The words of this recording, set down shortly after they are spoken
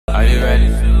Are you ready?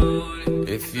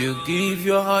 If you give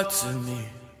your heart to me,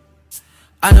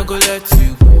 I no go let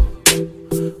you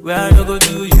go. Where I no go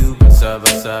do you, basa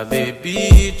basa,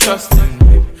 baby, trust in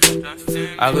me.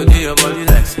 I go do your body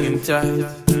like skin tight.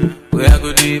 Where I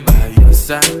go do it by your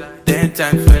side. 10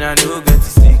 times when I no get to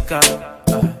stick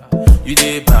out, you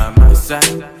dey by my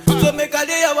side. So make I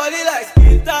do your body like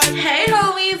skin tight. Hey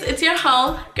homies, it's your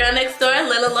home girl next door,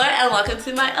 Lil Allure, and welcome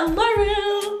to my Allure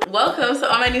room. Welcome to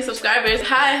all my new subscribers.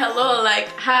 Hi, hello, like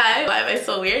hi. Why am I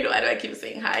so weird? Why do I keep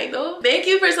saying hi though? Thank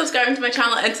you for subscribing to my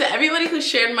channel, and to everybody who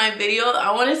shared my video,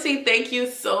 I want to say thank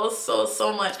you so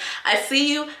much. I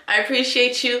see you, I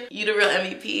appreciate you. You the real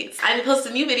MVPs. I post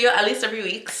a new video at least every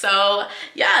week, so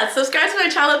yeah, subscribe to my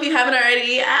channel if you haven't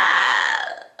already.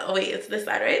 Oh wait, it's this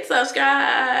side, right?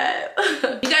 Subscribe.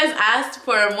 You guys asked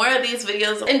for more of these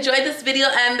videos. Enjoy this video,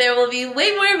 and there will be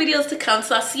way more videos to come,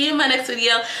 so I'll see you in my next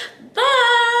video.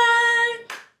 Bye.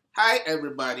 Hi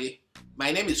everybody,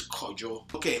 my name is Kojo.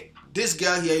 Okay, this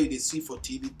girl here you see for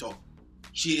TV talk,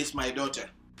 she is my daughter.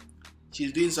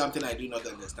 She's doing something I do not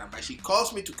understand, but she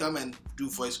calls me to come and do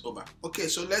voiceover. Okay,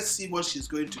 so let's see what she's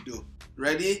going to do.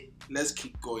 Ready? Let's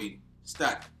keep going.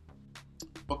 Start.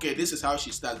 Okay, this is how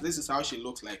she starts. This is how she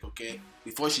looks like, okay?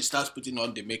 Before she starts putting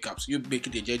on the makeup. So you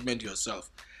make the judgment yourself.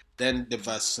 Then the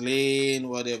Vaseline,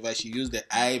 whatever. She used the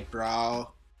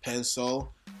eyebrow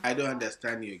pencil. I don't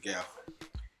understand you, girl.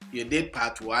 You did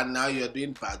part 1, now you're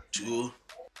doing part 2.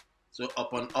 So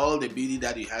upon all the beauty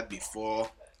that you had before,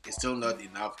 it's still not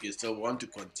enough. You still want to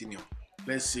continue.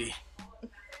 Let's see.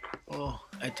 Oh,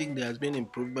 I think there has been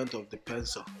improvement of the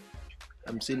pencil.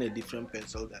 I'm seeing a different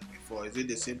pencil than before. Is it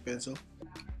the same pencil?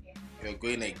 You're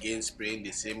going again, spraying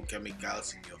the same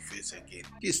chemicals in your face again.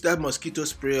 Is that mosquito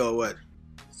spray or what?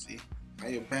 See, now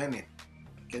you're burning.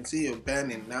 I can see you're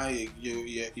burning. Now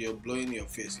you're blowing your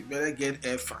face. You better get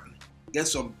air fan. Get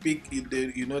some big,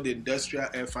 you know, the industrial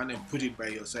air fan, and put it by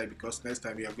your side, because next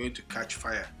time you are going to catch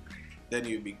fire. Then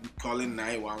you'll be calling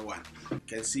 911. You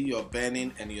can see you're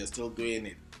burning and you're still doing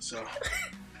it. So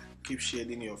keep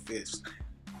shading your face.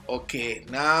 Okay,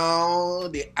 now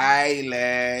the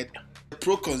eyelid. The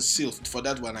Pro Conceal, for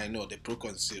that one I know, the Pro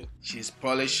Conceal. She's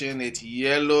polishing it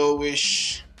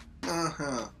yellowish.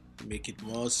 Make it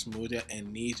more smoother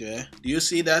and neater. Do you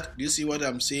see that? Do you see what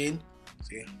I'm saying?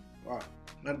 See? Wow,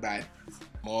 not bad.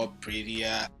 More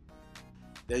prettier.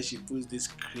 Then she puts this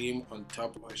cream on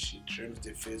top, or she trims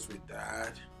the face with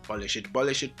that. Polish it,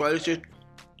 polish it, polish it.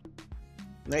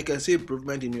 Now you can see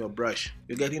improvement in your brush.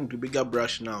 You're getting to bigger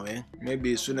brush now, eh?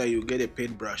 Maybe sooner you get a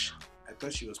paint brush. I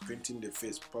thought she was painting the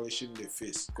face, polishing the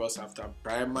face, because after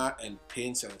primer and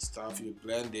paints and stuff, you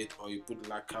blend it or you put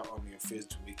lacquer on your face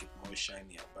to make it more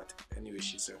shinier. But anyway,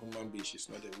 she's a human being, she's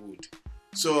not a wood.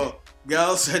 So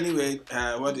girls, anyway,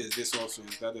 what is this also?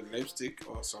 Is that a lipstick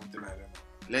or something? I don't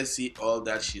know. Let's see all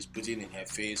that she's putting in her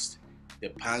face. The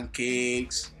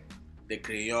pancakes, the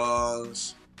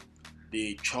crayons,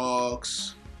 the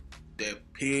chalks, the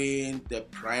paint, the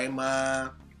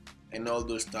primer, and all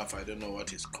those stuff. I don't know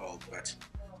what it's called, but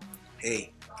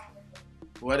hey,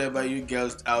 whatever you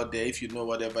girls out there, if you know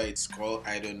whatever it's called,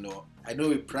 I don't know. I know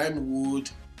we prime wood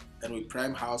and we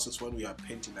prime houses when we are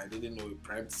painting. I didn't know we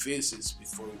prime faces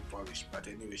before we polish, but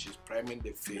anyway, she's priming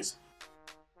the face.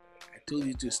 I told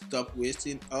you to stop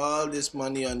wasting all this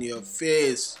money on your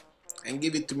face and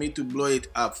give it to me to blow it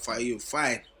up for you.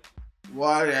 Fine.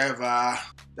 Whatever.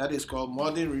 That is called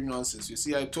modern re-nonsense. You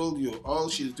see, I told you, all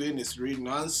she's doing is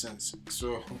re-nonsense.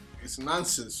 So it's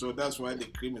nonsense. So that's why the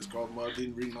cream is called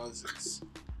modern re-nonsense.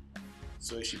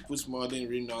 So she puts modern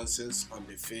re-nonsense on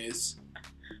the face,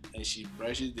 and she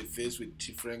brushes the face with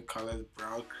different colors: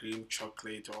 brown, cream,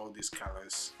 chocolate, all these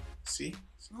colors. See,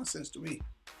 it's nonsense to me.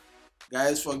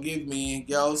 Guys, forgive me.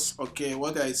 Girls, okay,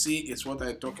 what I see is what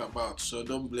I talk about, so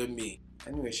don't blame me.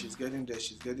 Anyway, she's getting there.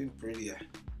 She's getting prettier.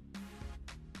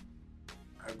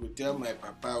 I could tell my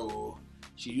papa, oh,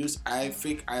 she used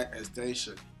fake eye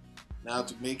extension now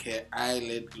to make her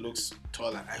eyelid looks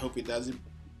taller. I hope it doesn't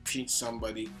pinch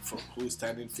somebody from who's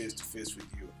standing face to face with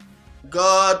you.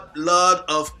 God, Lord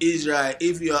of Israel,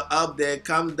 if you're up there,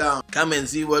 come down. Come and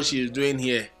see what she's doing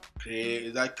here. Clay,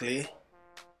 is that clay?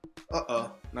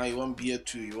 Uh-oh, now you want beard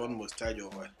too, you want mustache or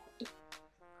what?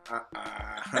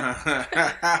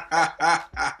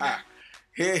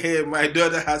 Hey, my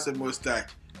daughter has a mustache.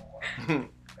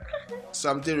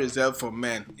 Something reserved for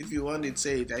men. If you want it,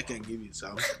 say it, I can give you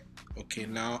some. Okay,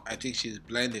 now I think she's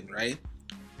blending, right?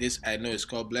 This I know is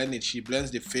called blending. She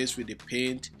blends the face with the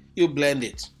paint. You blend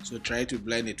it, so try to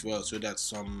blend it well so that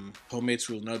some pomades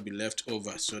will not be left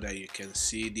over, so that you can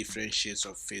see different shades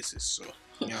of faces. So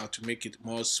now to make it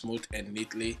more smooth and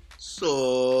neatly.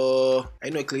 So I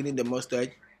know cleaning the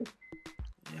mustache.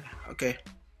 Yeah, okay.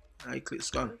 It's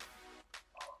gone.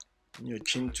 Your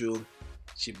chin too.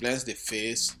 She blends the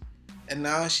face. And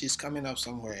now she's coming up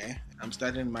somewhere. I'm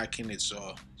starting marking it,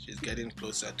 so she's getting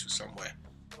closer to somewhere.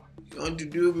 You want to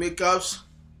do makeups?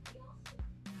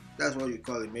 That's what you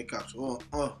call it, makeups.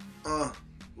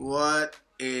 What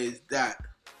is that?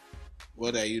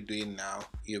 What are you doing now?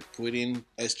 You're putting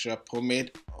extra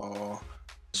pomade, or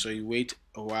so you wait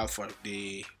a while for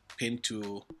the paint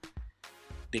to,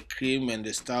 the cream and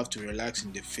the stuff to relax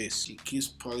in the face. She keeps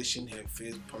polishing her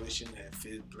face,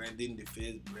 blending the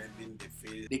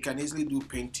face. They can easily do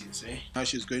paintings, eh? Now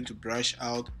she's going to brush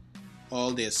out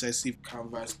all the excessive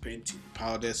canvas painting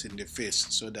powders in the face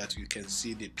so that you can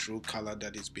see the true color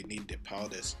that is beneath the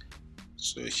powders.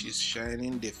 So she's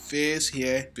shining the face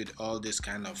here with all this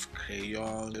kind of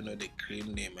crayon, you know the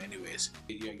cream name anyways.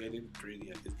 You're getting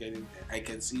pretty, it's getting there. I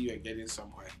can see you're getting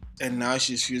somewhere. And now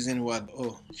she's using what?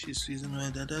 Oh, she's using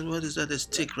what is that, a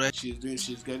stick, right? She's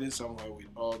getting somewhere with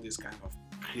all this kind of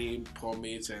cream,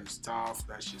 pomades and stuff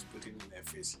that she's putting in her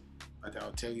face. But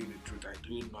I'll tell you the truth, I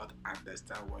do not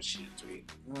understand what she's doing.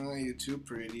 Oh, you're too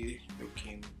pretty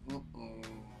looking.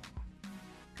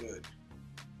 Good.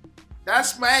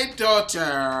 That's my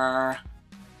daughter.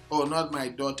 Oh, not my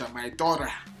daughter, my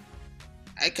daughter.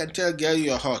 I can tell, girl,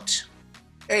 you're hot.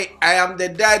 Hey, I am the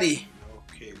daddy.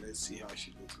 Okay, let's see how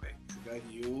she looks like. Is that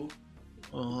you?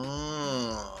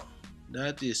 Oh,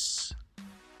 that is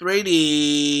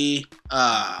pretty.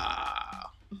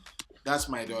 That's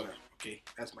my daughter. Okay,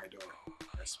 that's my daughter.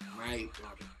 That's my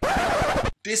daughter.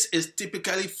 This is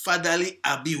typically fatherly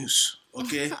abuse.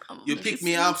 Okay, you pick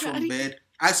me up from bed,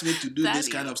 ask me to do this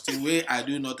kind of thing where I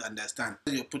do not understand.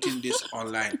 You're putting this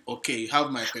online. Okay, you have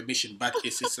my permission, but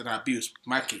it's an abuse.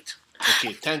 Mark it.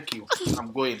 Okay, thank you.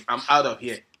 I'm going. I'm out of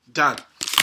here. Done.